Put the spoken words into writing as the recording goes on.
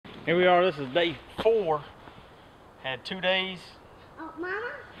Here we are, this is day 4. Had 2 days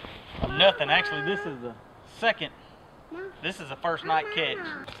of nothing. Actually, this is the second. This is the first night catch.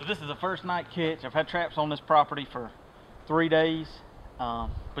 So this is the first night catch. I've had traps on this property for 3 days,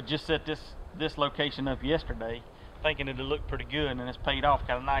 but just set this location up yesterday, thinking it'd look pretty good, and it's paid off.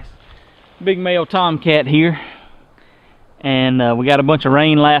 Got a nice big male tomcat here, and we got a bunch of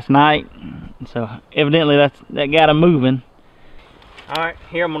rain last night, so evidently that got him moving. All right,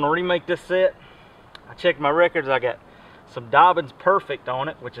 here I'm gonna remake this set. I checked my records. I got some Dobbins Perfect on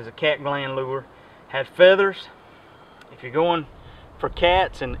it, which is a cat gland lure. Had feathers. If you're going for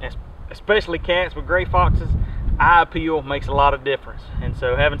cats, and especially cats with gray foxes, eye appeal makes a lot of difference. And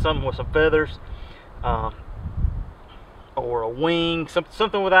so having something with some feathers, or a wing,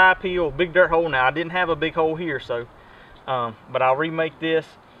 something with eye appeal, a big dirt hole. Now I didn't have a big hole here, so but I'll remake this,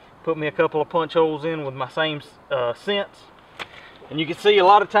 put me a couple of punch holes in with my same scents. And you can see a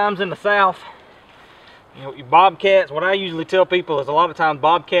lot of times in the South, you know, your bobcats, what I usually tell people is a lot of times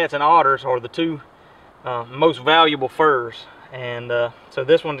bobcats and otters are the two most valuable furs. And so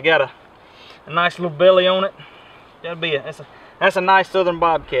this one's got a nice little belly on it. That's a nice southern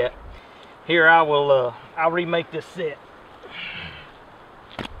bobcat. Here I'll remake this set.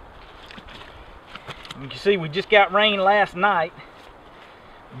 You can see we just got rain last night,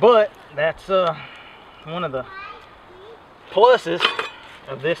 but that's one of the pluses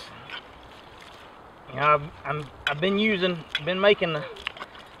of this. You know, I've been making the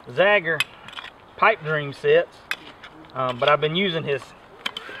Zagger pipe dream sets, but I've been using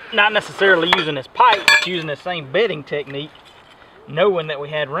not necessarily using his pipe, but using the same bedding technique, knowing that we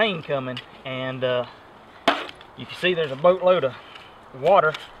had rain coming. And you can see there's a boatload of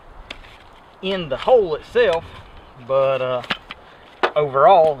water in the hole itself, but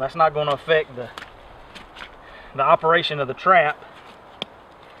overall that's not going to affect the operation of the trap.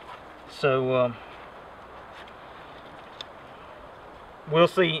 So we'll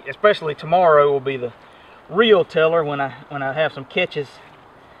see. Especially tomorrow will be the real teller when I have some catches.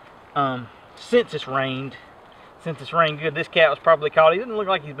 Since it's rained good. This cat was probably caught. He didn't look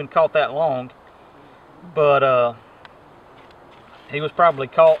like he's been caught that long, but he was probably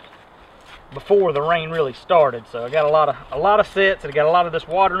caught before the rain really started. So I got a lot of sets that got a lot of this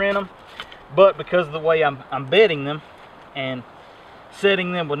water in them. But because of the way I'm bedding them and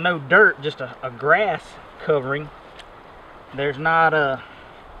setting them with no dirt, just a grass covering, there's not I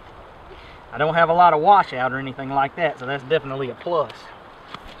don't have a lot of washout or anything like that, so that's definitely a plus.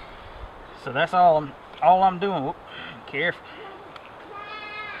 So that's all I'm doing. Whoop, careful.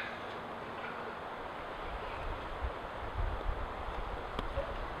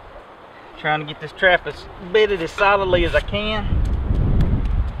 Trying to get this trap as bedded as solidly as I can.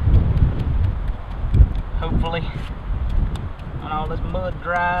 Hopefully, when all this mud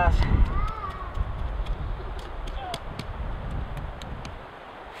dries,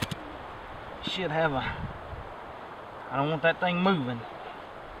 should have I don't want that thing moving.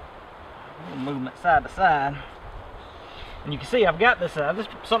 Moving it side to side. And you can see I've got this, this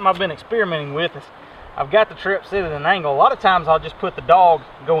is something I've been experimenting with. I've got the trap set at an angle. A lot of times I'll just put the dog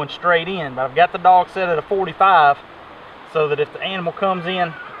going straight in, but I've got the dog set at a 45 so that if the animal comes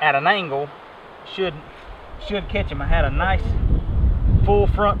in at an angle, should catch him. I had a nice full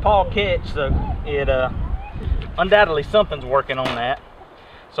front paw catch, so it undoubtedly something's working on that.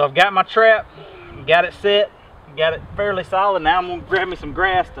 So I've got my trap, got it set, got it fairly solid. Now I'm gonna grab me some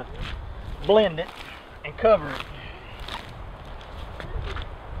grass to blend it and cover it.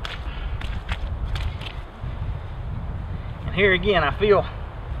 And here again, I feel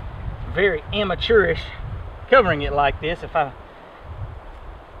very amateurish covering it like this.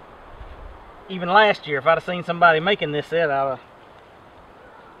 Even last year, if I'd have seen somebody making this set, I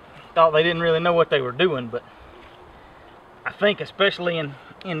thought they didn't really know what they were doing. But I think especially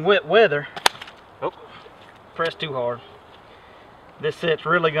in wet weather, oh, press too hard, this set's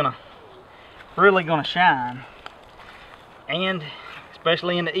really gonna shine. And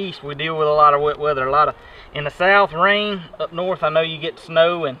especially in the east, we deal with a lot of wet weather. In the south, rain. Up north, I know you get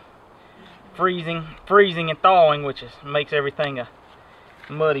snow and freezing and thawing, which makes everything a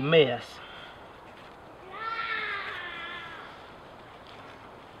muddy mess.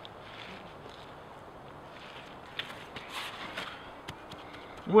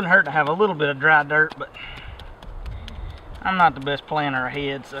 It wouldn't hurt to have a little bit of dry dirt, but I'm not the best planner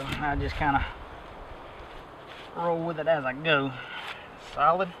ahead, so I just kind of roll with it as I go.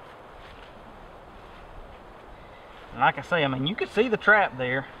 Solid. And like I say, I mean, you can see the trap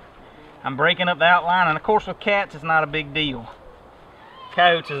there. I'm breaking up the outline, and of course with cats it's not a big deal.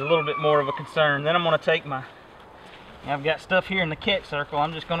 Coyotes is a little bit more of a concern. Then I'm going to take my I've got stuff here in the catch circle.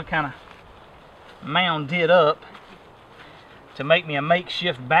 I'm just going to kind of mound it up to make me a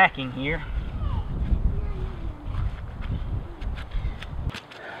makeshift backing here.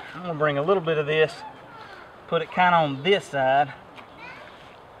 I'm going to bring a little bit of this, put it kind of on this side,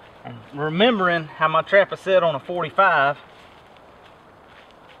 and remembering how my trap is set on a 45,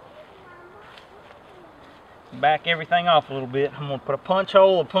 back everything off a little bit. I'm going to put a punch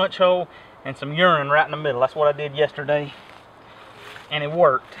hole, and some urine right in the middle. That's what I did yesterday, and it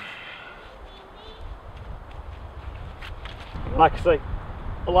worked. Like I say,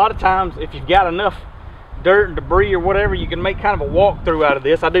 a lot of times if you've got enough dirt and debris or whatever, you can make kind of a walkthrough out of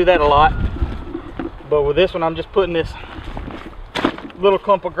this. I do that a lot, but with this one I'm just putting this little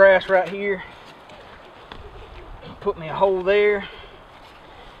clump of grass right here, put me a hole there,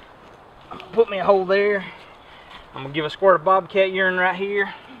 put me a hole there. I'm gonna give a squirt of Bobcat urine right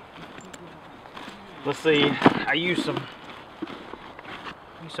here. Let's see, I use some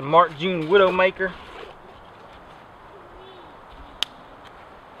Mark June Widowmaker.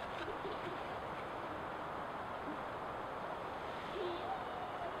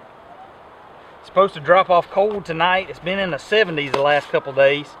 Supposed to drop off cold tonight. It's been in the 70s the last couple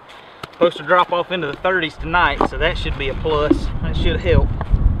days. Supposed to drop off into the 30s tonight, so that should be a plus. That should help.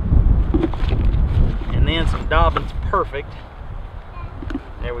 And then some Dobbins Perfect.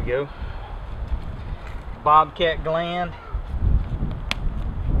 There we go. Bobcat gland.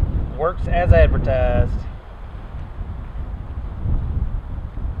 Works as advertised.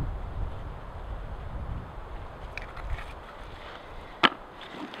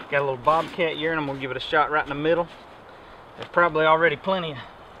 Got a little Bobcat urine. I'm going to give it a shot right in the middle. There's probably already plenty of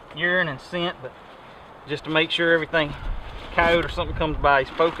urine and scent, but just to make sure everything, coyote or something comes by,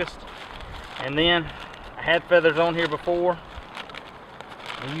 he's focused. And then I had feathers on here before.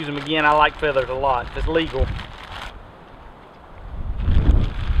 I'll use them again. I like feathers a lot. If it's legal,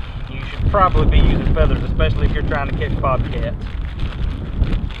 you should probably be using feathers, especially if you're trying to catch bobcats.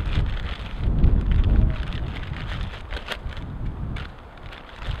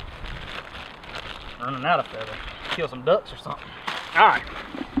 Running out of feathers. Kill some ducks or something. Alright,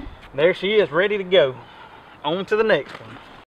 there she is, ready to go. On to the next one.